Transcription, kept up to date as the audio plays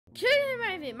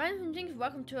My name is Jinx.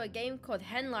 Welcome to a game called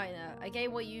Headliner, a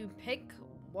game where you pick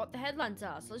what the headlines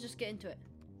are. So let's just get into it.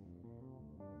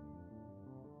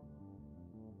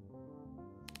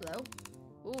 Hello?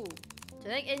 Ooh.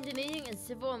 Genetic engineering and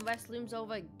civil unrest looms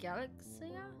over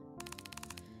Galaxia?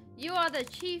 You are the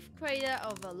chief creator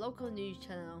of a local news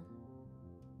channel.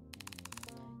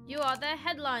 You are the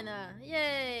headliner.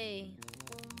 Yay!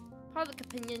 Public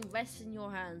opinion rests in your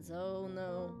hands. Oh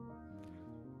no.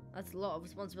 That's a lot of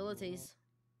responsibilities.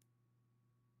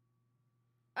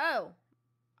 Oh,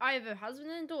 I have a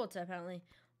husband and daughter, apparently.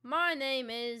 My name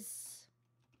is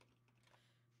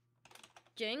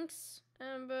Jinx.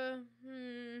 I'm gonna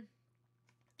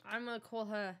call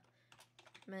her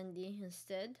Mandy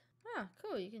instead. Ah,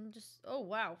 cool. You can just. Oh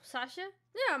wow, Sasha.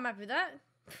 Yeah, I'm happy with that.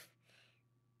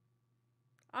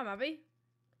 I'm happy.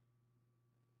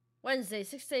 Wednesday,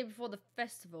 6th day before the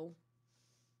festival.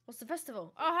 What's the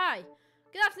festival? Oh hi.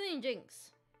 Good afternoon,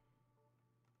 Jinx.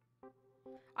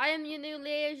 I am your new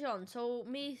liaison, so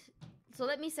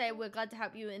let me say we're glad to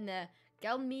have you in the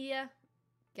Gal Media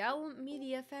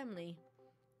family.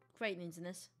 Great names in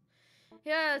this.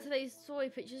 Here are today's story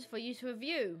pictures for you to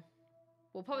review.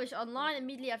 We'll publish online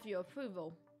immediately after your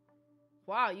approval.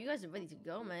 Wow, you guys are ready to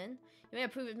go, man. You may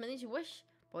approve as many as you wish,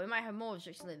 but we might have more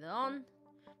restrictions later on.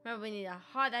 Remember, we need a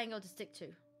hard angle to stick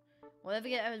to. We'll never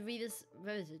get our readers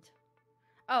riveted.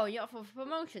 Oh, you're up for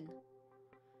promotion.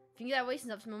 If you can get our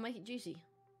ratings up, we'll make it juicy.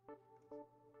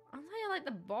 Aren't I like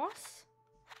the boss?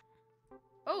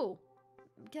 Oh,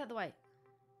 get out of the way.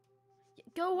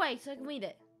 Go away so I can read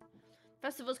it.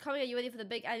 Festival's coming. Are you ready for the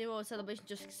big annual celebration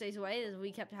just 6 days away? As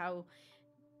we kept how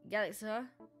Galaxia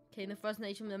became the first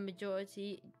nation with a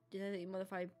majority genetically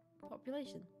modified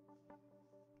population.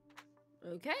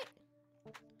 Okay.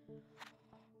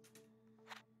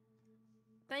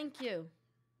 Thank you.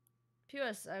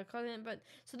 Purist, comment, but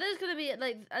so there's gonna be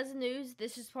like as news.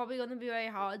 This is probably gonna be very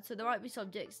hard. So there might be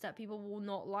subjects that people will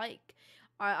not like.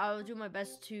 I'll do my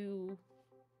best to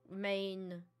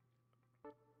make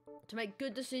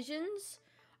good decisions,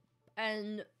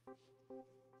 and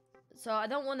so I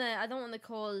don't wanna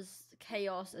cause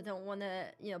chaos. I don't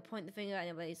wanna point the finger at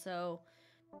anybody. So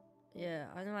yeah,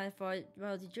 I don't mind if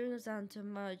the jury goes down to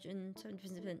merge in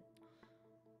 70%.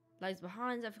 Lags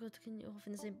behind. I forgot to continue off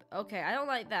in the same. Okay, I don't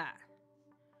like that.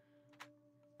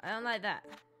 I don't like that.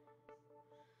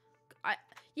 I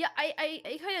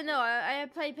kind of know. I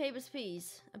played Papers,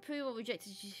 Please. Approval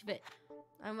rejected. She fit.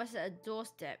 I'm rested at a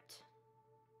doorstep.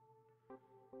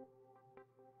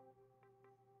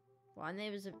 Well, our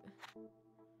neighbors are.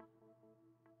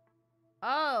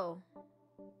 Oh.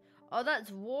 Oh,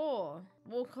 that's war.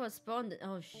 War correspondent.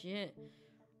 Oh shit.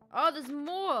 Oh, there's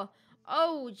more.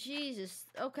 Oh Jesus.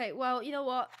 Okay. Well, you know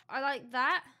what? I like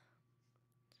that.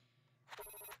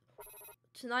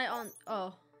 Tonight on.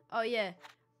 Oh yeah.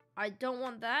 I don't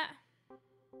want that.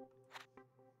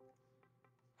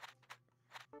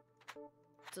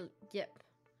 So yep.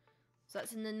 So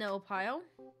that's in the no pile.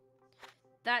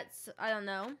 That's I don't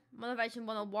know. Motivation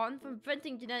 101 from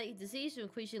preventing genetic disease to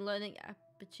increasing learning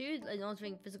aptitude and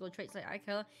altering physical traits like eye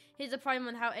color. Here's a primer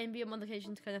on how embryo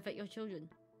modifications can affect your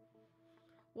children.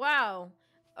 Wow.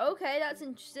 Okay, that's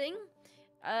interesting.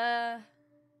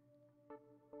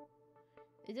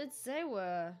 It did say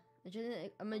we're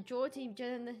a majority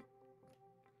genetic.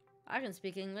 I can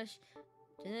speak English.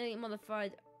 Genetically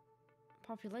modified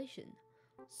population.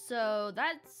 So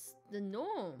that's the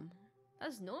norm.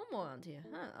 That's normal around here.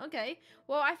 Huh, okay.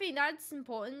 Well, I think that's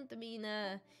important. I mean,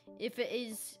 if it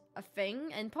is a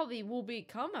thing, and probably will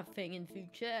become a thing in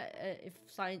future, if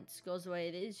science goes the way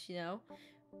it is,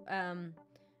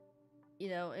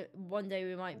 one day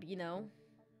we might be,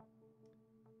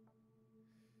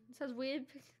 it sounds weird.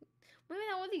 Maybe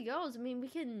that really goes. I mean,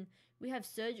 we have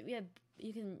surgery.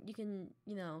 You can,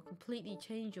 completely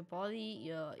change your body,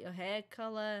 your hair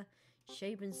color,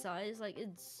 shape and size. Like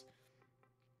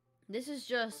this is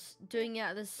just doing it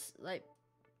at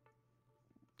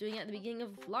doing it at the beginning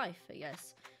of life, I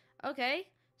guess. Okay,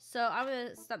 so I'm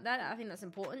gonna stamp that. I think that's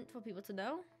important for people to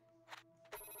know.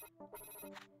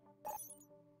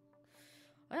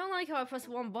 I don't like how I press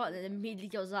one button and it immediately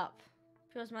goes up.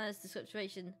 Purest manners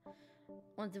description.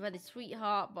 Want to ready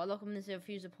sweetheart, but a local minister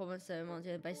refused to promise ceremony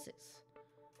and basics.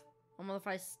 I'll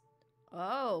modify.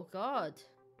 Oh god.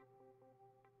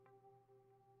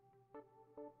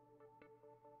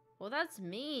 Well, that's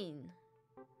mean.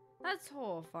 That's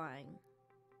horrifying.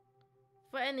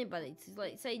 For anybody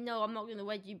to say no, I'm not going to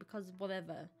wed you because of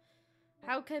whatever.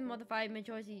 How can modified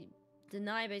majority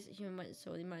deny basic human rights?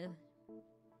 Sorry, my.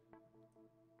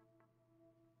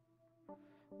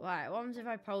 Right, what happens if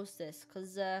I post this?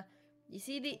 Because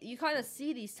You kind of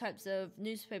see these types of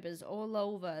newspapers all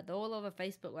over. They're all over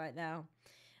Facebook right now.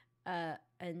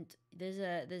 And there's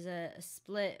a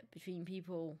split between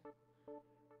people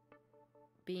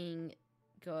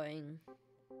going,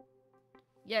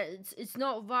 yeah, it's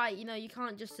not right. You know, you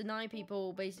can't just deny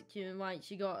people basic human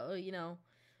rights. You got to, you know,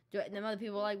 do it. And then other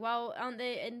people are like, well, aren't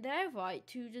they in their right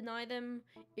to deny them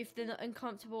if they're not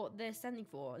uncomfortable what they're standing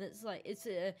for? And it's like, it's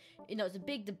a, you know, it's a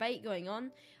big debate going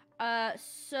on.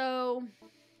 So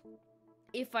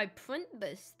if I print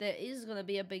this, there is going to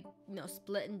be a big, you know,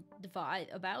 split and divide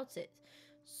about it.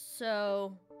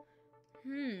 So,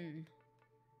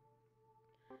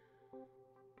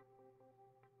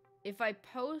 if I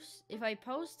post it,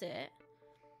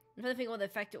 I'm trying to think what the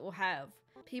effect it will have.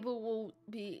 People will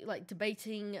be like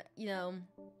debating, you know,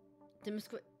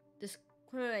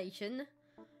 discrimination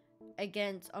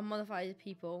against unmodified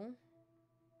people.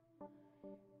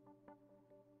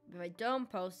 If I don't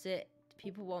post it,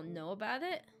 people won't know about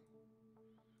it,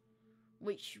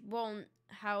 which won't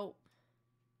help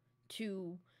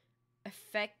to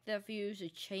affect their views or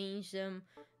change them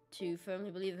to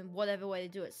firmly believe in whatever way they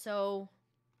do it. So,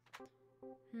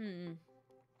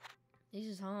 this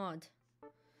is hard.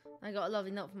 I got a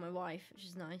lovely note from my wife, which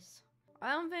is nice.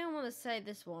 I don't think I want to say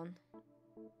this one.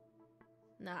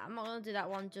 Nah, I'm not gonna do that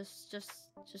one. Just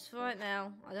for right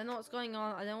now. I don't know what's going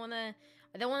on. I don't wanna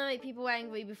make people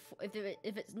angry before if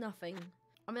it's nothing.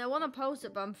 I mean, I want to post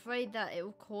it, but I'm afraid that it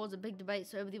will cause a big debate,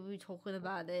 so everybody will be talking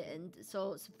about it, and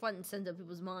so it's front and center of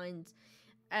people's minds,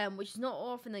 which is not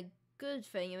often a good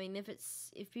thing. I mean,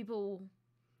 if people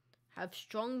have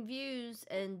strong views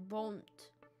and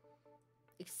won't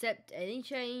accept any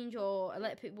change or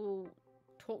let people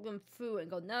talk them through and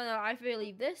go, no, I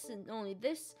believe this and only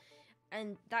this,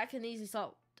 and that can easily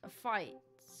start a fight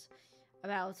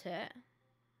about it,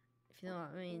 if you know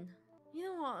what I mean. You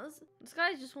know what? This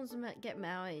guy just wants to get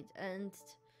married, and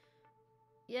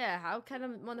yeah, how can a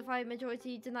modified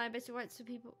majority deny basic rights to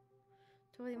people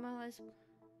to already marginalized?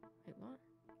 Wait, what?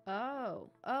 Oh,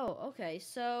 okay.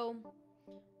 So,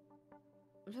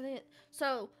 I'm trying to get,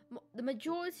 so the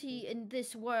majority in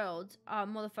this world are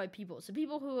modified people. So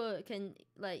people who can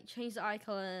like change the eye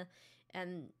color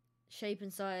and shape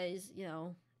and size, you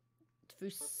know, through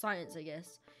science, I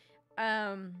guess.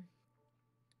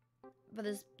 But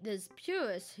there's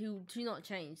purists who do not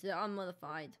change. They're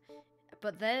unmodified,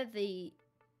 but they're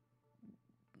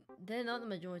not the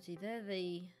majority. They're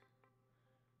the,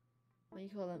 what do you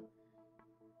call them?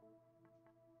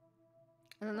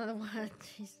 I don't know the word.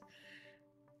 Jeez.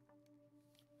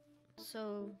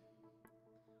 So,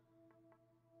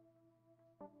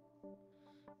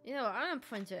 you know what? I'm gonna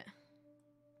print it.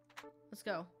 Let's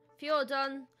go. If you're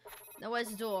done, now where's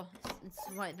the door? It's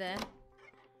right there.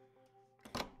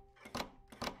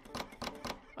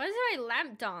 Why is there a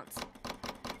lamp dance?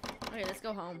 Okay, let's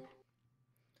go home.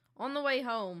 On the way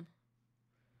home.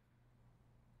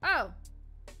 Oh!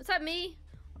 Is that me?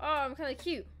 Oh, I'm kind of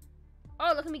cute.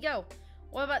 Oh, look at me go.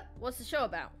 What's the show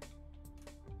about?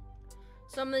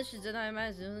 Some militias that I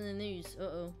imagine in the news.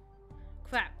 Uh-oh.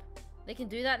 Crap. They can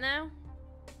do that now?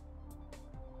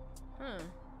 Huh.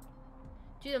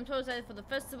 Dude, I'm totally excited for the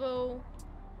festival.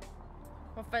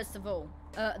 What festival?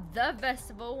 The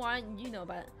festival? Why didn't you know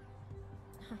about it?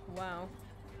 Wow.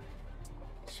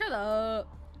 Shut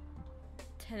up.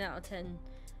 10 out of 10.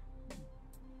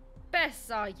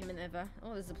 Best argument ever.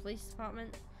 Oh, there's a police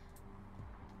department.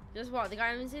 Just what? The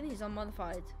guy who's in? He's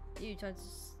unmodified. You tried to...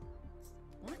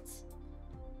 What?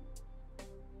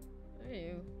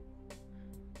 Ew.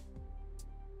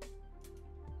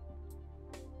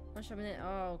 Much a minute.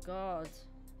 Oh, God.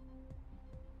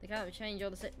 They can't change all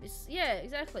the... Yeah,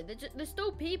 exactly. They're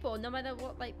still people, no matter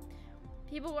what, like...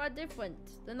 People are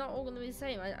different. They're not all gonna be the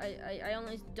same. I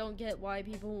honestly don't get why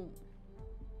people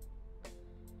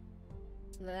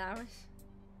allow it.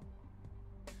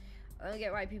 I don't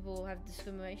get why people have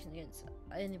discrimination against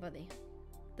anybody.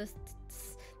 The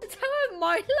time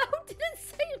Milo didn't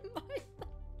say Milo.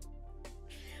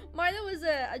 Milo was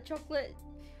a chocolate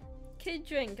kid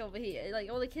drink over here. Like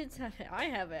all the kids have it. I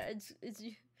have it. It's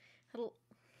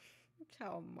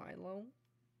Ciao, Milo.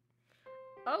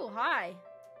 Oh, hi.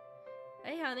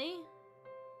 Hey, honey.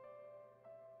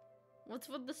 What's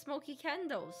with the smoky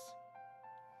candles?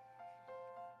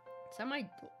 Is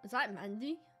that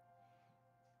Mandy?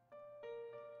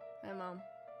 Hi, Mom.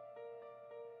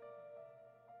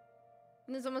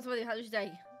 And there's almost already. How was your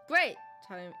day? Great.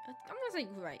 I'm gonna say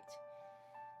great.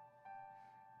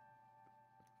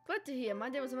 Glad to hear.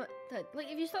 My day was like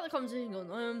if you start the conversation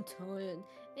going, I'm tired,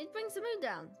 it brings the mood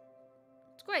down.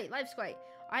 It's great. Life's great.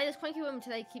 I had this cranky woman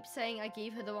today keep saying I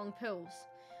gave her the wrong pills.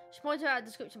 She pointed out a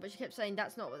description, but she kept saying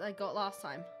that's not what I got last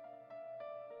time.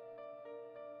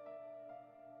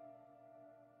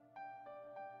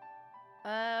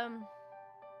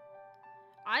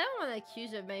 I don't want to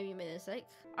accuse her of maybe made a mistake.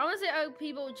 I want to say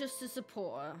people just to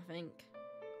support her, I think.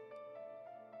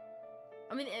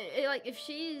 I mean, like, if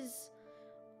she's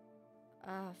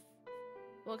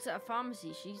works at a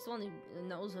pharmacy, she's the one who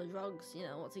knows her drugs, you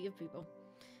know, what to give people.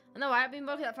 I know, I've been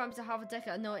working at a pharmacy half a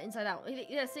decade, I know it inside out.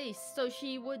 Yeah, see, so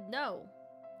she would know.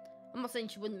 I'm not saying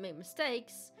she wouldn't make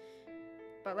mistakes,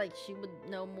 but, like, she would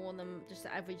know more than just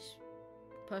the average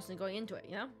person going into it,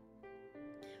 you know?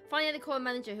 Finally, the core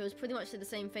manager, who was pretty much did the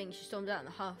same thing, she stormed out in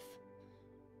a huff.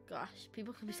 Gosh,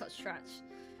 people can be such trash.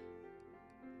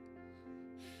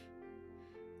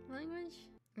 Language?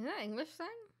 Is that English thing?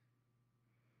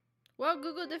 Well,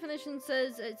 Google definition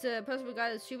says it's a person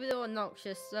regarded as stupid or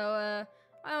obnoxious, so,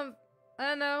 I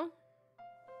don't know.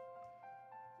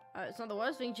 It's not the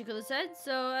worst thing she could have said,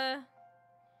 so,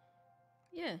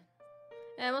 yeah.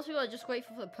 Most people are just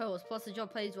grateful for the pearls, plus the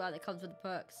job pays well and it comes with the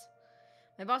perks.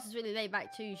 My boss is really laid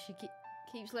back too. She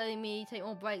keeps letting me take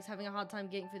more breaks, having a hard time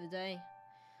getting through the day.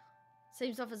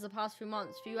 Same stuff as the past few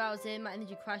months. Few hours in, my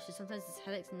energy crashes. Sometimes it's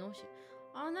headaches and nausea.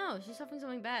 Oh no, she's suffering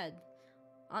something bad.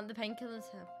 Aren't the painkillers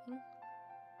helping?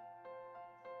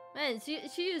 Man, she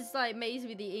is like amazed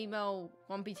with the emo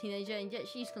grumpy teenager, and yet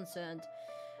she's concerned.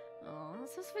 Oh,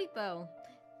 that's so sweet though.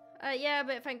 Yeah,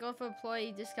 but thank God for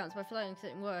employee discounts, but I feel like I'm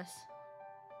getting worse.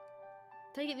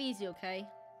 Take it easy, okay?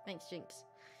 Thanks, Jinx.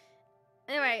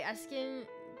 Anyway, I skimmed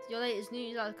your latest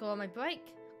news article on my break.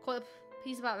 Caught a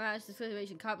piece about marriage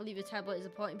discrimination. Can't believe your tablet is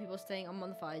supporting people staying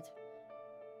unmodified.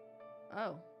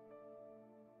 Oh.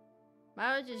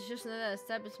 Marriage is just another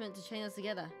establishment to chain us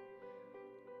together.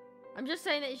 I'm just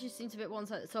saying that it just seems a bit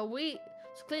one-sided. So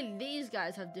clearly these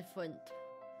guys have different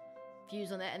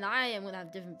views on it, and I am going to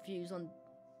have different views on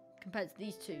compared to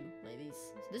these two ladies.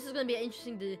 So this is going to be an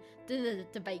interesting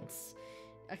debates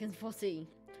I can foresee.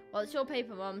 Well, it's your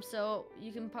paper, Mum, so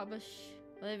you can publish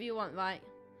whatever you want, right?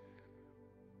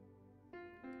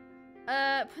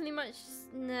 Pretty much,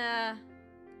 nah. I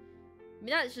mean,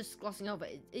 that's just glossing over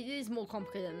it. It is more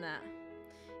complicated than that.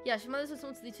 Yeah, she mother's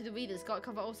responsibility to the readers. Got to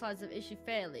cover all sides of the issue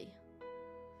fairly.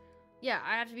 Yeah,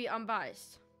 I have to be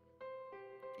unbiased.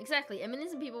 Exactly. And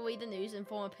millions of people read the news and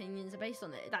form opinions based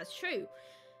on it. That's true.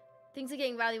 Things are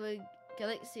getting rowdy with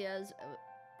Galaxia's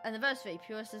anniversary.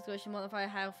 Pure situation modifier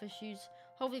health issues.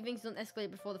 Hopefully things don't escalate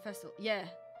before the festival. Yeah.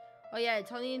 Oh yeah,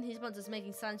 Tony and his monsters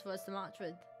making signs for us to march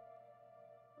with.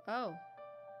 Oh.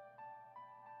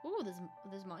 Ooh,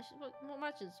 there's matches. What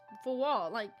matches? For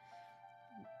what? Like,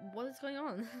 what is going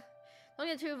on? Don't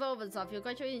get too involved and stuff. You're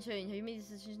graduating soon. Have you made a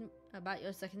decision about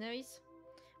your secondaries?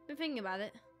 Been thinking about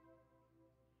it.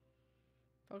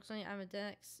 Focus on your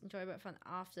academics. Enjoy about fun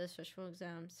after stressful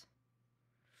exams.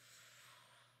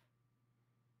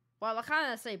 Well, I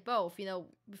kind of say both, you know,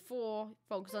 before,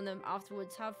 focus on them,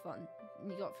 afterwards, have fun.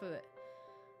 And you got through it.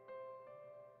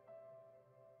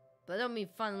 But I don't mean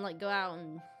fun, like, go out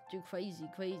and do crazy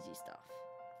stuff.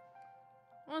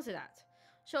 I want to say that.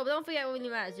 Sure, but don't forget what really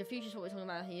matters. Your future's what we're talking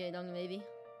about here, young lady.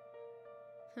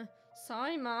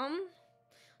 Sorry, Mum.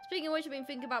 Speaking of which, I've been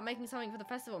thinking about making something for the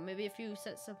festival. Maybe a few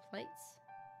sets of plates.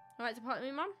 Alright to part with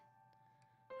me, Mum?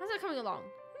 How's that coming along?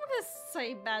 I'm not gonna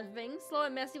say bad things. Slow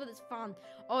and messy, but it's fun.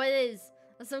 Oh, it is.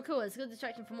 That's so cool. It's a good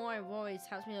distraction from all my worries.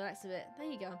 Helps me relax a bit. There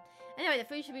you go. Anyway, the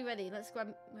food should be ready. Let's grab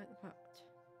the pot.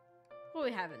 What are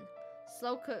we having?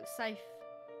 Slow cooked, safe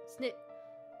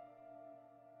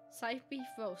beef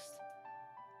roast.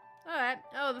 Alright.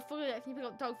 Oh, before we can you pick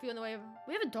up dog food on the way over?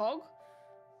 We have a dog?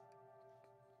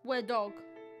 Where dog?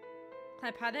 Can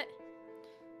I pat it?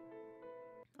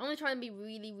 I'm gonna try and be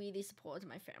really supportive of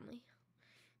my family.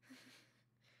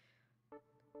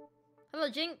 Hello,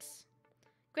 Jinx.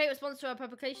 Great response to our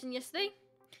publication yesterday.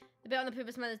 The bit on the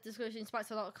previous man's discussion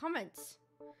sparked a lot of comments.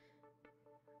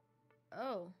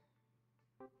 Oh.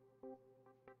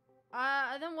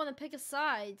 I don't want to pick a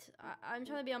side. I'm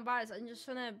trying to be unbiased. I'm just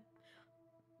trying to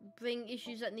bring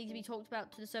issues that need to be talked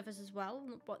about to the surface as well,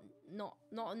 but not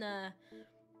in a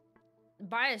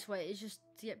biased way. It's just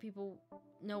to get people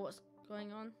know what's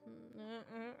going on.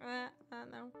 I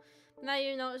don't know. Now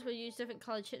you notice we use different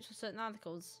coloured chips for certain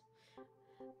articles.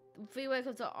 Three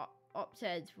welcome to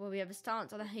Opted, where we have a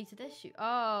stance on a hated issue.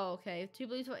 Oh, okay. Two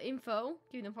blues for info,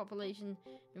 keeping the population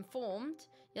informed.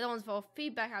 The other one's for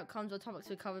feedback, outcomes, or topics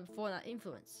we covered before and our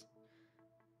influence.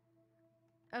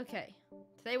 Okay.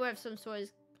 Today we have some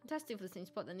stories contesting for the same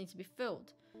spot that need to be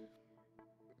filled.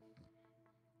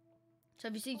 So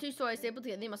if you see two stories stable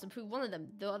together, you must approve one of them.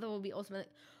 The other will be automatic.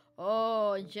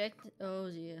 Oh, inject. Oh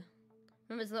dear.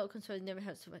 Remember, as a little concern, it never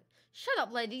hurts to wait. Shut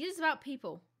up, lady. This is about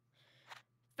people.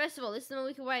 Festival, less than a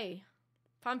week away.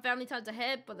 Fun family times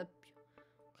ahead, but the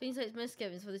Queen State's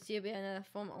misgivings for this year being a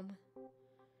form on.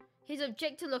 He's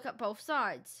object to look at both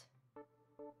sides.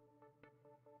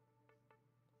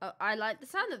 Oh, I like the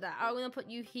sound of that. I'm gonna put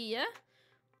you here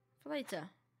for later.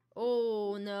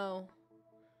 Oh no.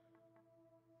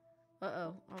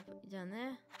 Uh-oh. I'll put you down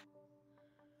there.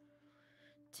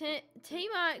 Team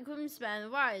at Grimspan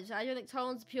arrives. Ironic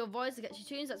tones, pure voice to get you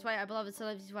tunes. That's why our beloved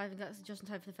celebrities arrive and that's just in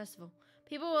time for the festival.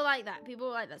 People will like that. People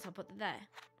will like that, so I'll put it there.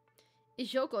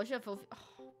 Is your goal shuffle?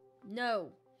 Oh,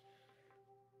 no.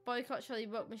 Boycott surely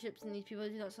workmanships and these people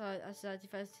do not side as society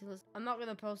festivals. I'm not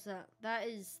gonna post that. That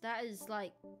is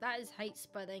hate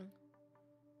spreading.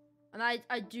 And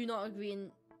I do not agree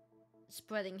in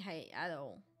spreading hate at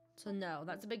all. So no,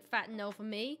 that's a big fat no for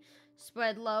me.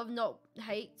 Spread love, not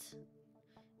hate,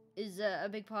 is a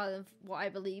big part of what I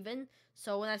believe in.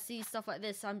 So when I see stuff like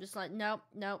this, I'm just like, nope,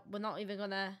 we're not even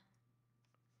gonna.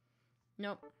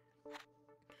 Nope.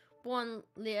 Born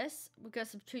Lias, we got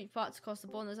some treat parts across the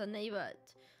border as our neighbor at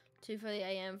 2:30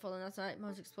 a.m. following last night.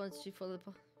 Most explosive for the.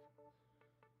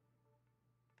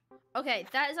 Okay,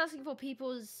 that is asking for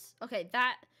people's. Okay,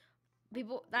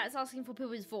 that's asking for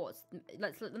people's thoughts.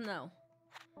 Let's let them know.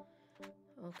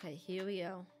 Okay, here we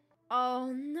go.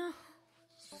 Oh no.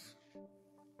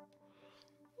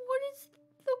 What is.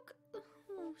 Look.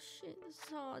 Oh shit, this is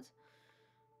hard.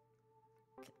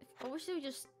 I wish they would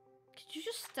just. Could you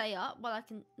just stay up while I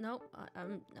can? Nope,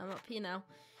 I'm up here now.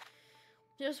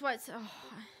 Just wait. Oh.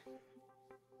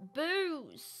 Boo!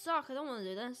 Suck! I don't want to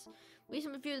do this.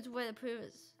 Recent refusal to wear the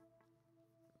previous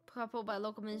couple by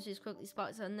local ministries quickly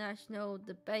sparks a national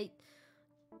debate.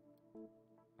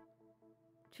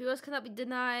 Viewers cannot be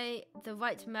denied the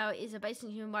right to marry is a basic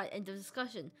human right. End of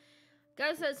discussion.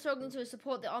 Guys that are struggling to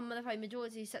support the unmodified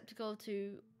majority skeptical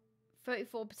to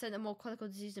 34% of more chronic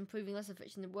disease improving less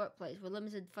affliction in the workplace. With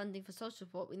limited funding for social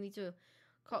support, we need to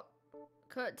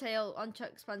curtail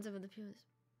unchecked expansive of the pews.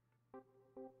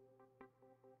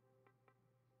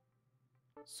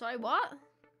 Sorry, what?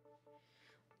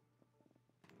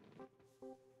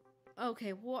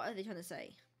 Okay, what are they trying to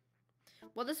say?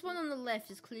 Well, this one on the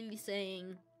left is clearly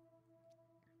saying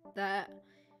that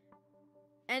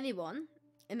anyone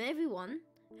and everyone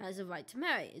has a right to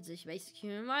marry. It's a basic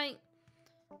human right.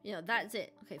 You know, that's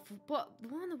it. Okay, but the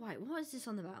one on the right, what is this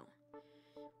on about?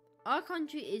 Our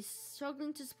country is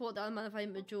struggling to support the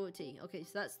unmodified majority. Okay,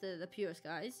 so that's the purest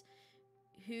guys,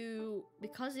 who,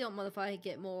 because they don't modify,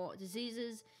 get more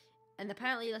diseases, and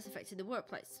apparently less affected in the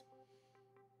workplace.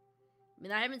 I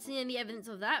mean, I haven't seen any evidence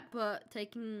of that, but we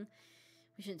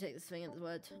shouldn't take this thing as the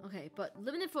word. Okay, but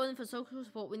limited funding for social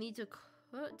support, we need to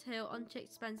curtail unchecked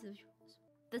expenses.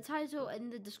 The title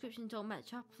and the description don't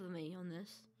match up for me on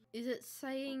this. Is it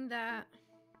saying that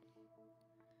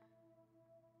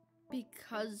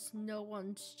because no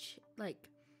one's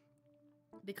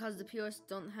because the purists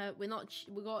don't have,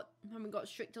 haven't got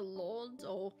stricter laws,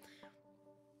 or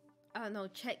I don't know,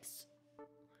 checks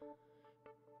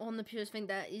on the purist thing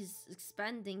that is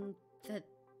expanding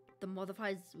the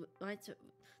modified rights? That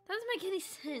doesn't make any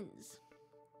sense.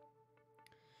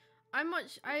 I'm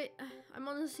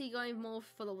honestly going more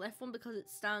for the left one because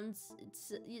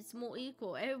it's more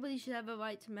equal. Everybody should have a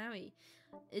right to marry.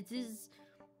 It is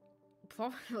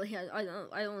probably, I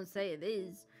don't want to say it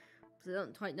is because I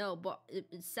don't quite know, but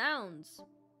it sounds,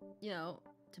 you know,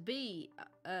 to be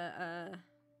a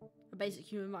basic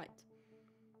human right,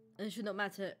 and it should not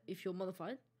matter if you're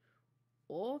modified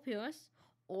or purist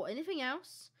or anything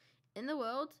else in the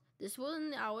world, this world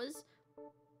and ours.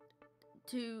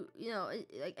 To, you know,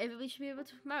 like, everybody should be able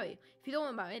to marry. If you don't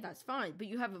want to marry, that's fine, but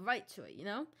you have a right to it, you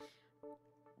know?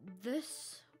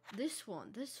 This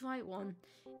right one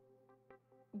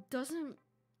doesn't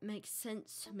make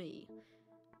sense to me.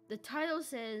 The title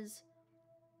says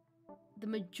the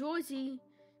majority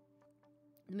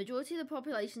of the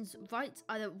population's rights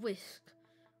are at risk,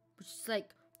 which is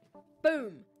like,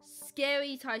 boom,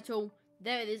 scary title.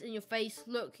 There it is in your face.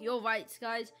 Look, your rights,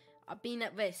 guys, are being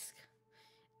at risk.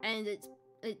 And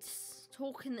it's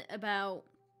talking about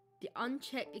the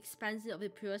unchecked expansion of the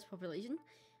purest population.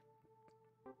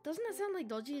 Doesn't that sound like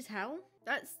dodgy as hell?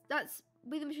 That's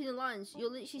reading between the lines.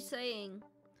 You're literally saying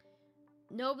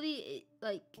nobody,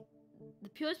 like, the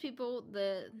purest people,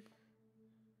 the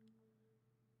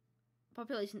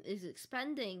population is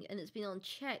expanding and it's been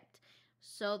unchecked.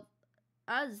 So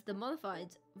as the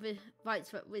modified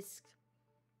rights are at risk.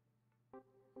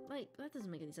 Like, that doesn't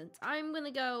make any sense. I'm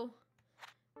gonna go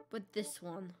with this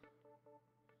one.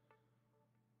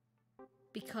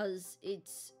 because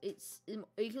it's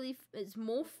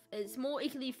more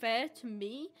equally fair to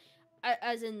me,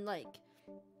 as in like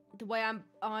the way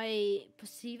I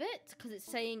perceive it, because it's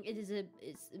saying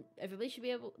everybody should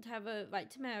be able to have a right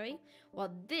to marry,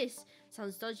 while this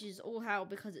sounds dodgy as all hell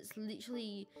because it's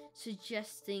literally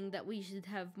suggesting that we should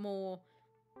have more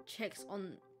checks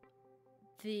on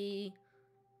the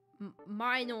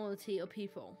minority of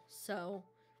people. So,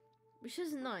 which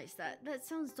isn't nice. That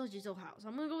sounds dodgy as all hell. So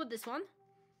I'm gonna go with this one.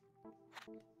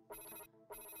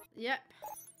 Yep.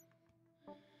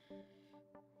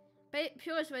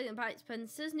 Purist rating by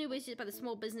expenses. New wishes by the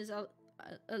small business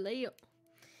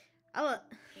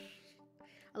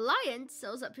Alliance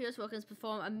sells that Purist workers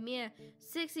perform a mere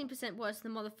 16% worse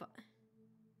than modified.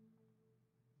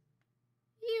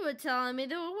 You were telling me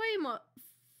they were way more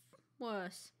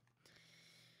worse.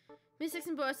 Mere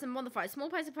 16% worse than modified. Small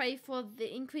price to pay for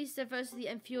the increased diversity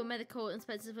and fewer medical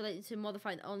expenses related to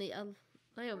modified only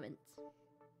ailments.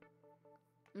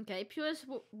 Okay, Purist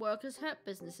workers hurt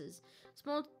businesses.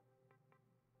 Small.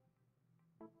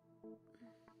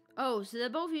 Oh, so they're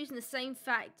both using the same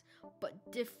fact,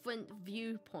 but different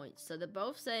viewpoints. So they're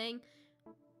both saying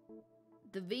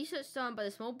the research done by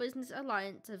the Small Business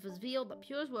Alliance has revealed that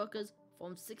Purist workers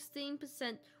form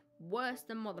 16% worse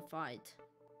than modified.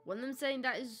 One of them saying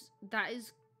that's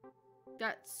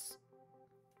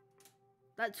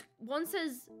one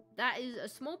says that is a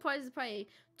small price to pay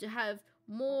to have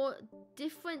more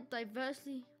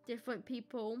diversely different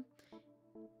people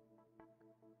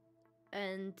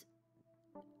and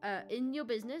in your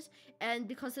business, and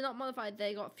because they're not modified,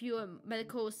 they got fewer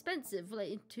medical expenses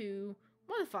related to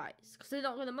modifies because they're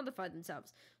not going to modify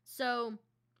themselves. So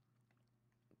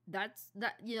that's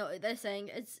that. You know, they're saying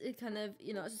it's kind of,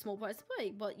 you know, it's a small price to pay,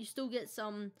 but you still get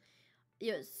some,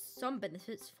 you know, some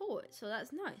benefits for it. So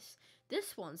that's nice.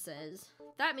 This one says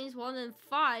that means 1 in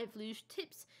 5 lose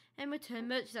tips and return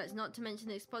merchandise. Not to mention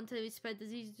the spontaneously spread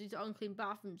diseases due to unclean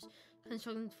bathrooms.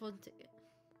 Constructing for ticket.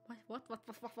 What?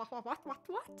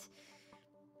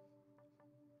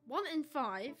 1 in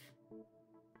 5?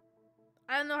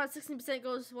 I don't know how 16%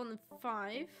 goes to 1 in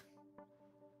 5.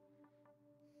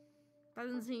 That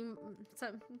doesn't seem.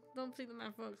 Don't think the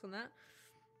math works on that.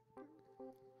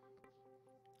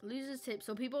 Losers tip.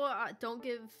 So people don't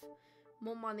give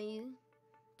more money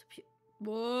to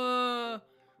Whoa!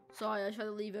 Sorry, I tried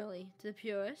to leave early. To the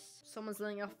purists. Someone's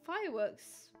letting off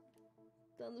fireworks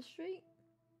down the street.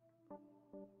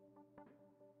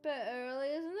 Bit early,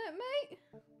 isn't it, mate?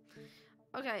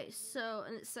 Okay, so,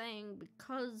 and it's saying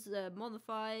because they're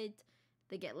modified,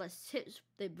 they get less tips,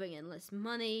 they bring in less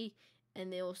money,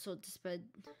 and they also spread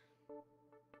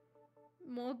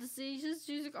more diseases.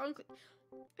 Maybe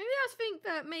I think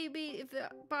that maybe if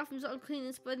the bathrooms are unclean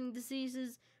and spreading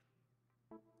diseases,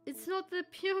 it's not the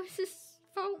purist's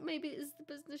fault. Maybe it's the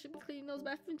business should be cleaning those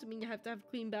bathrooms. I mean, you have to have a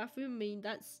clean bathroom. I mean,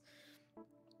 that's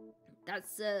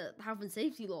health and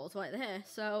safety laws right there.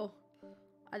 So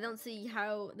I don't see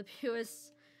how the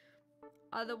purists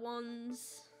are the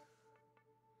ones.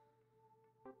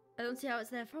 I don't see how it's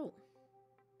their fault.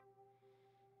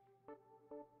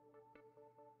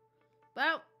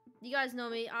 Well, you guys know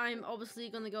me. I'm obviously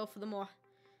gonna go for the more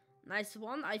nice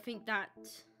one. I think that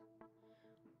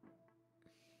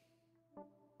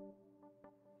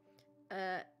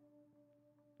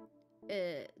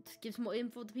it gives more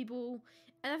info to people,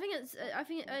 and I think it's I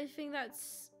think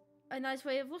that's a nice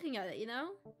way of looking at it. You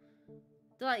know,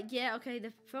 they're like, yeah, okay,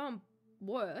 they're from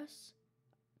worse,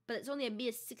 but it's only a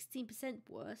mere 16%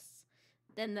 worse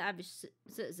than the average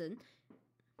citizen.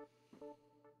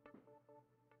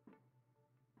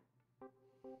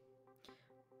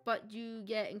 But you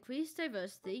get increased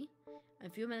diversity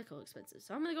and fewer medical expenses.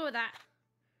 So I'm gonna go with that.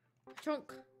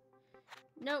 Chunk.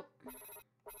 Nope.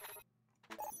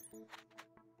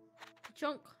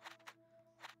 Chunk.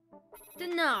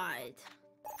 Denied.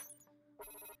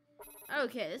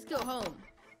 Okay, let's go home.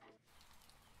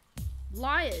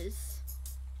 Liars.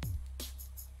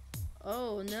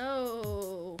 Oh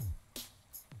no.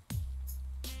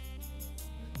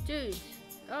 Dude.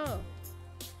 Oh.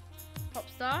 Pop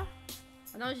star.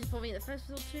 I know she's probably at the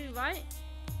festival too, right?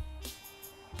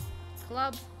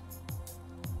 Club.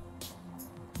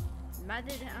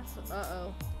 Madded asshole.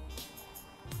 Uh-oh.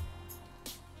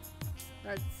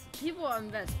 That's people are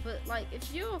invest, but like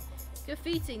if you're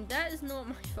graffitiing, that is not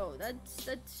my fault.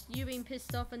 That's you being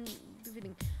pissed off and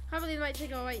graffitiing. Hopefully they might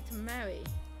take our right to marry.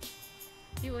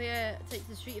 People here take to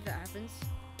the street if that happens.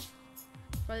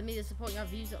 By the media supporting our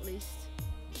views at least.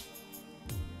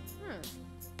 Huh.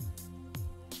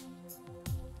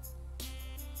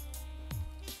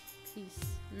 Peace.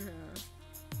 No.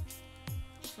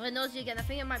 I nausea again. I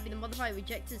think it might be the modified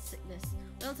rejected sickness.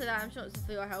 Don't say that. I'm sure it's the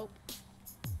flu. I hope.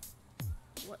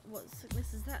 What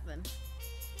sickness is that then?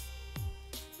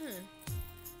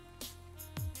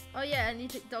 Oh yeah, I need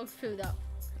to pick dog food up.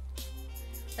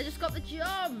 I just got the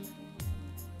job.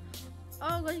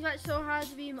 Oh god, you got so hard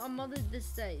to be unmothered these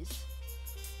days.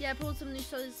 Yeah, I pulled some new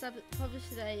shows published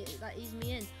today that eased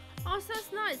me in. Oh, so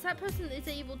that's nice. That person is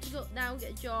able to go now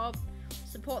get a job,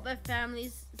 support their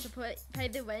families, pay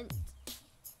their rent.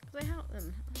 Cause I help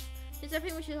them. Is there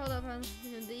anything we should hold up on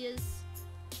the years?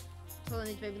 So I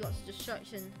need maybe lots of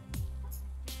destruction.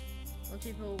 Or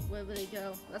people, where will they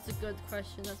go? That's a good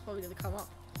question. That's probably gonna come up.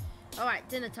 All right,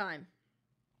 dinner time.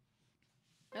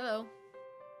 Hello.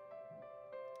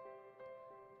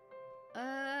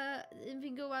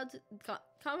 Anything go out?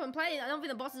 Can't complain. I don't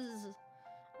think the boss is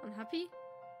unhappy.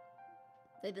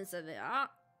 They didn't say they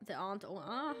aren't or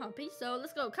are happy. So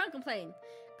let's go. Can't complain.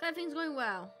 Glad things going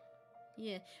well.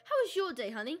 Yeah. How was your day,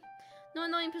 honey? No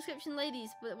annoying prescription ladies,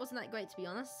 but it wasn't that great to be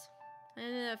honest. I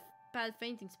had a bad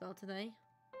fainting spell today.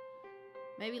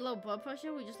 Maybe low blood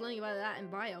pressure. We just learning about that in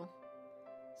bio.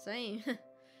 Same. I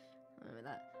remember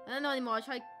that. I don't know anymore. I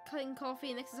tried cutting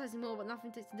coffee and exercising more, but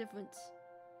nothing takes a difference.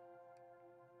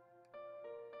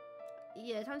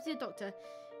 Yeah, time to see a doctor.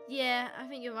 Yeah, I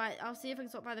think you're right. I'll see if I can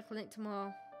stop by the clinic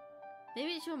tomorrow.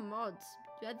 Maybe it's your mods.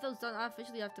 You had those done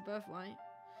artificially after birth, right?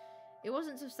 It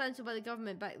wasn't substantial by the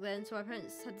government back then, so my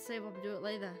parents had to save up and do it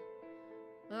later.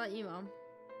 What about you, Mom?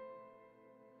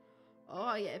 Oh,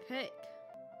 I get a pick.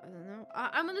 I don't know.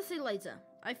 I'm gonna say later.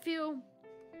 I feel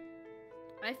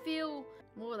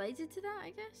more related to that, I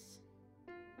guess.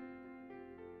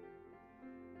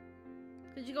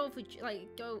 Cause you go for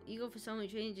you go for so many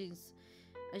changes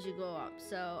as you grow up.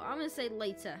 So I'm gonna say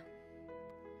later.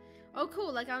 Oh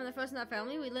cool, like I'm the first in that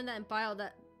family. We learned that in bio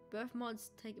that birth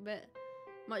mods take a bit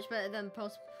much better than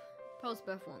post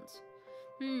birth ones.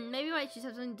 Maybe I might just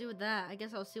have something to do with that. I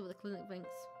guess I'll see what the clinic thinks.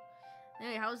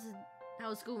 Anyway,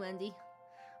 how's school, Mandy?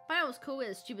 Bio was cool with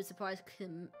a stupid surprise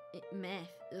math.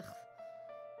 Ugh.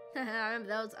 I remember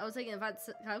that I was taking advanced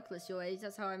calculus your age.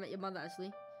 That's how I met your mother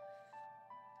actually.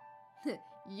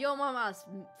 Your mom asked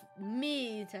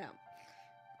me to help.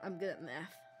 I'm good at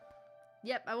math.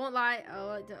 Yep, I won't lie.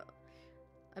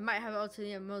 I might have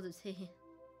ulterior motives here.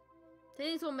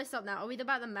 Things all messed up now. Are we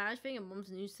about the marriage thing and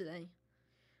Mom's news today?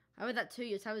 I read that too.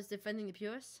 Your tower's defending the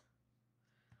purists.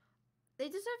 They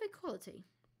deserve equality.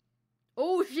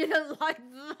 Oh, she doesn't like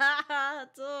that.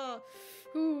 Oh.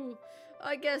 Ooh.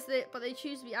 I guess but they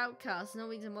choose to be outcasts. No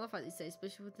reason to modify these days,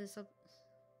 especially with their sub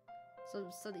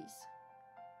studies.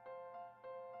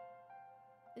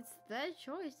 It's their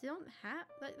choice. They don't have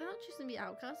they're not choosing to be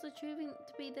outcasts. They're choosing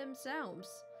to be themselves.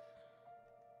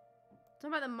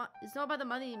 It's not about the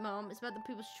money, Mom. It's about the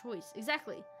people's choice.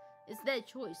 Exactly. It's their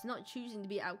choice. They're not choosing to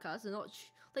be outcasts. They're not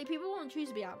like people won't choose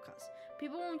to be outcasts.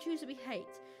 People won't choose to be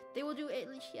hate. They will do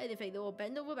literally anything. They will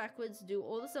bend over backwards, do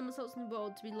all the somersaults in the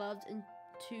world to be loved and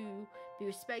to be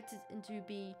respected and to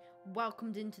be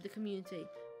welcomed into the community.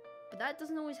 But that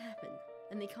doesn't always happen,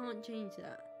 and they can't change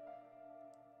that.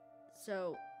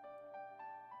 So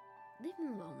leave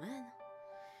them alone,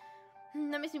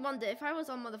 man. That makes me wonder, if I was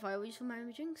on Motherfire, would you still marry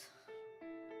me, Jinx?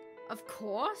 Of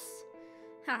course.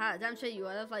 Haha, damn sure you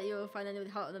would. I like you would find anybody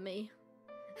hotter than me.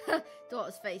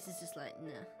 Daughter's face is just like,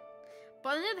 nah.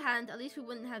 But on the other hand, at least we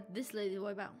wouldn't have this lady to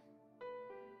worry about.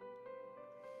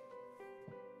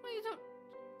 What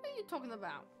are you talking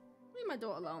about? Leave my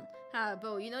daughter alone. Ha,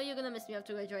 Bo, you know you're gonna miss me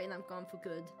after graduating. I'm gone for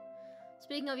good.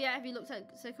 Speaking of, yeah, have you looked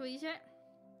at circuits yet?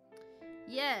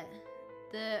 Yeah,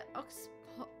 the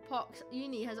Oxpox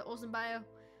Uni has an awesome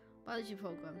biology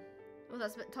program. Well,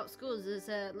 that's top schools. It's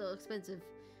a little expensive.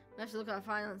 We have to look at our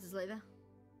finances later.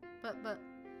 But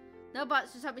no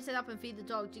buts. Just help me set up and feed the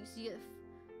dog. Jinx, you get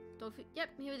dog food. Yep,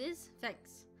 here it is.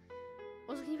 Thanks.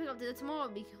 Also, can you pick up dinner tomorrow?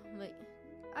 Wait.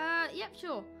 Yep,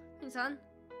 sure. Thanks, son.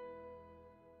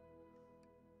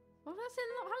 What was I saying?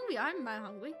 I'm not hungry. I'm not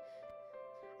hungry.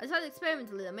 I decided to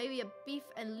experiment a little. Maybe a beef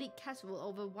and leek casserole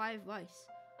over white rice.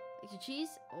 Extra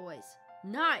cheese? Always.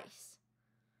 Nice!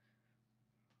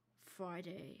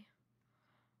 Friday.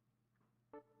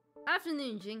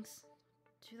 Afternoon, Jinx.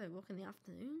 Do they work in the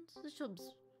afternoons? This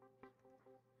job's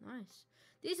nice.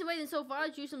 Decent waiting so far.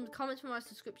 Due some comments from our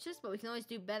subscriptions, but we can always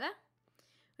do better.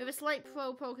 We have a slight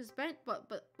focus bent,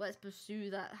 but let's pursue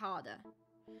that harder.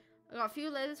 I got a few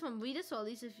letters from readers, so at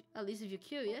least if you're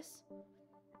curious.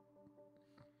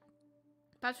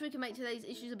 Perhaps we can make today's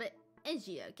issues a bit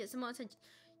edgier, get some more attention.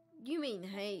 You mean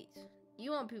hate?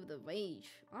 You want people to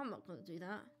rage? I'm not gonna do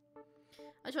that.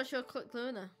 I trust you're a quick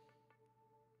learner.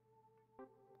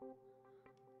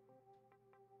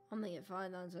 I'll make it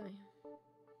fine, don't I?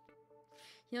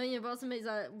 You know, your boss makes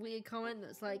that weird comment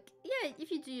that's like, yeah,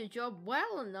 if you do your job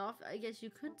well enough, I guess you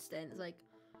could stay. And it's like,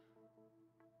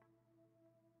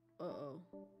 uh-oh.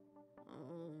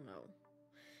 Oh, no.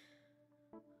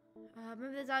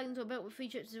 Remember the diagrams were built with 3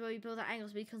 trips where we build our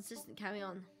angles to be consistent. Carry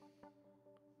on.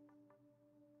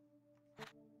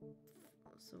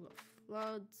 So we've got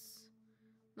floods.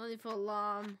 No need for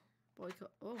alarm.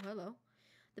 Boycott. Oh, hello.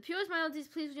 The purest minorities,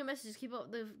 please with your messages. Keep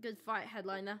up the good fight,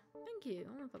 headliner. Thank you.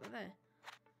 I'm gonna put that there.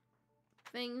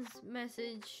 Things,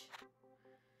 message.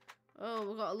 Oh,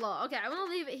 we've got a lot. Okay, I'm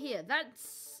gonna leave it here. That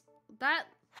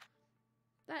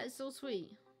is so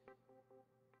sweet.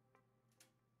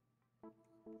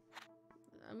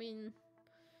 I mean,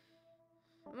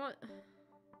 I'm not.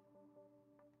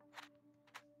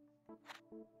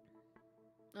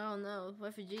 Oh no,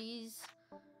 refugees,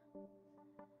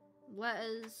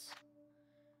 letters,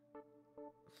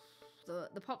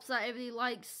 the pops that everybody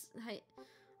likes. Hey,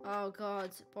 oh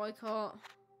god, boycott,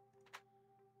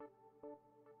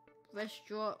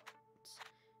 restaurant,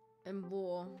 and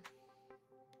war.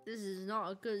 This is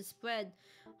not a good spread.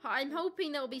 I'm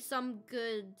hoping there'll be some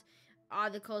good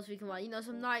articles we can write. You know,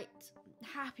 some nice,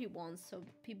 happy ones, so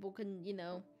people can, you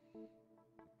know,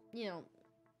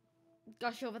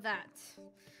 gush over that.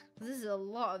 This is a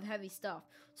lot of heavy stuff.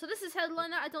 So this is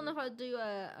Headliner. I don't know if I'll do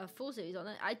a full series on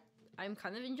it. I'm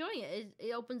kind of enjoying it.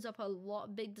 It opens up a lot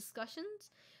of big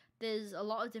discussions. There's a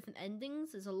lot of different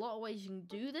endings. There's a lot of ways you can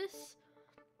do this.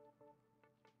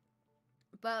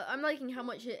 But I'm liking how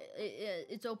much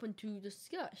it's open to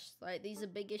discuss. Like, these are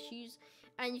big issues,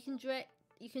 and you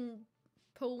can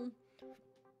pull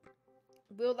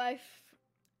real life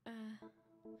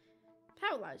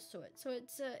parallels to it. So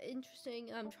it's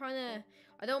interesting.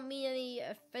 I don't mean any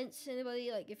offense to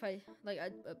anybody. Like, if I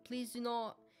please do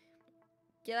not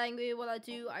get angry at what I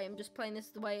do. I am just playing this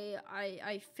the way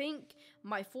I think.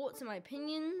 My thoughts and my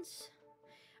opinions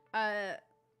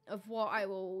of what I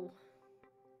will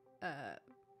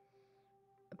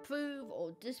approve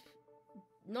or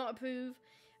not approve.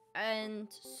 And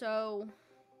so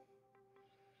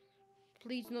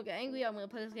please do not get angry. I'm going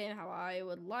to play this game how I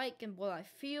would like and what I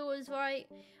feel is right.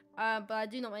 But I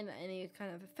do not mean any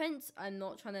kind of offense. I'm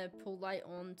not trying to pull light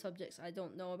on subjects I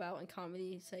don't know about and can't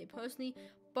really say personally.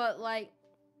 But, like,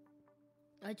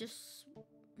 I just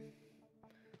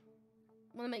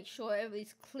want to make sure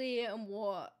everybody's clear on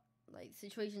what, like,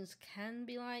 situations can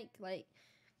be like. Like,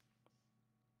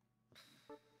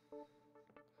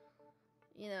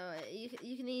 you know,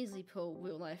 you can easily pull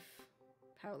real life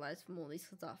paralyzed from all these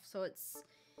stuff. So it's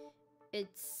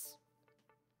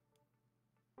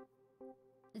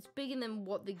bigger than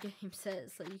what the game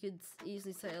says. Like, you could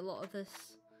easily say a lot of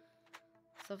this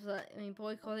stuff that, I mean,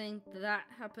 boycotting, that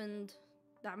happened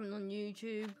on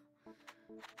YouTube.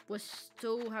 We're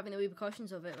still having the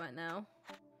repercussions of it right now.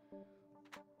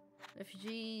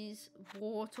 Refugees,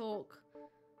 war talk,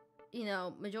 you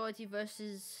know, majority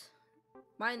versus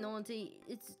minority.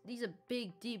 These are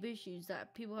big, deep issues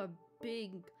that people have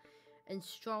big and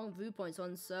strong viewpoints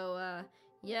on. So,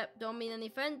 yep, don't mean any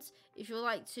offense. If you'd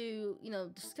like to, you know,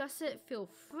 discuss it, feel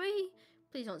free.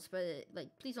 Please don't spread it. Like,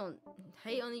 please don't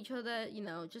hate on each other. You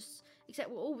know, just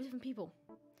accept we're all different people.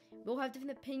 We all have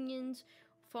different opinions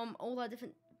from all our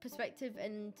different perspective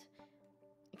and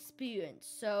experience.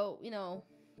 So, you know,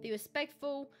 be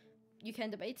respectful. You can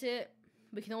debate it.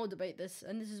 We can all debate this,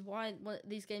 and this is why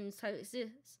these games type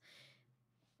exists.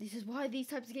 This is why these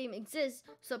types of games exist,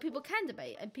 so people can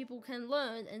debate and people can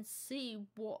learn and see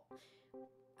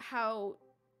how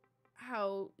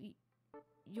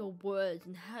your words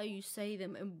and how you say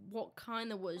them and what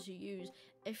kind of words you use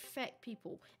affect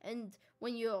people. And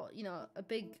when you're, you know, a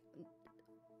big,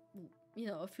 you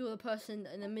know, if you're the person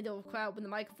in the middle of a crowd with the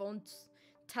microphones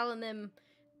telling them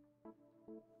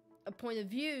a point of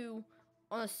view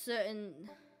on a certain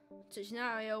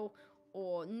scenario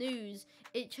or news,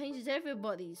 it changes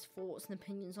everybody's thoughts and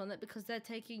opinions on it because they're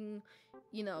taking,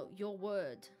 you know, your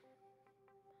word.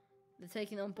 They're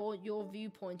taking on board your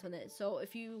viewpoint on it. So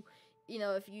if you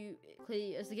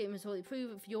clearly, as the game has already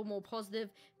proved, if you're more positive,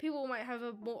 people might have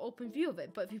a more open view of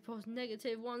it. But if you post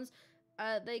negative ones,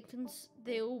 they can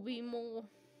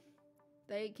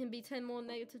be 10 more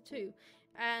negative too.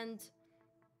 And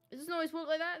it doesn't always work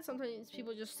like that. Sometimes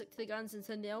people just stick to the guns and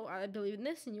say, no, I believe in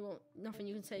this, and nothing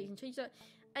you can say you can change that.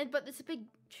 But it's a big,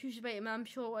 huge debate, and I'm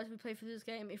sure as we play through this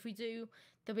game, if we do,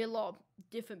 there'll be a lot of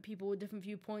different people with different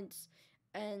viewpoints,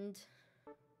 and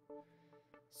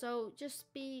so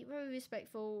just be very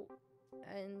respectful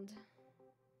and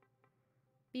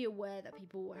be aware that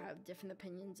people have different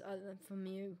opinions other than from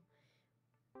you,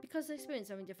 because they experience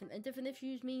something different, and different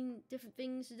issues mean different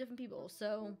things to different people.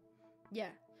 So,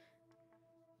 yeah.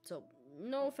 So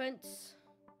no offense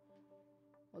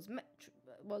was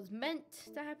meant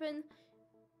to happen,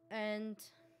 and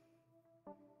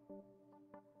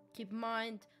keep in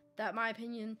mind that my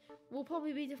opinion will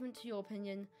probably be different to your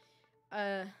opinion.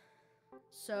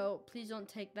 So please don't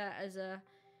take that as a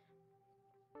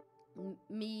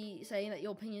me saying that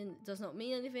your opinion does not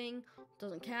mean anything,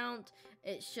 doesn't count.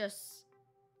 It's just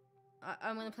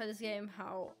I'm gonna play this game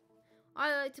how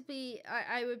I like to be.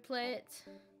 I would play it,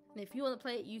 and if you want to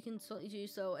play it, you can certainly do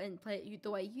so and play it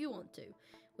the way you want to,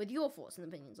 with your thoughts and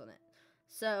opinions on it.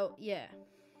 So yeah,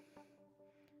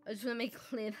 I just want to make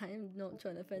clear that I'm not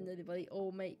trying to offend anybody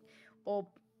or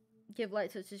give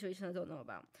light to a situation I don't know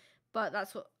about. But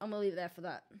that's what I'm gonna leave it there for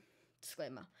that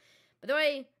disclaimer. By the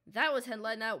way, that was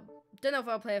Headline. Now, don't know if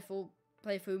I'll play a full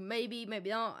playthrough. Maybe, maybe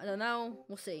not. I don't know.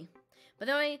 We'll see. But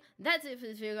anyway, that's it for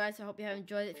this video, guys. I hope you have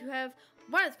enjoyed it. If you have,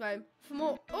 why not subscribe for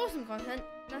more awesome content.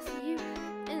 And I'll see you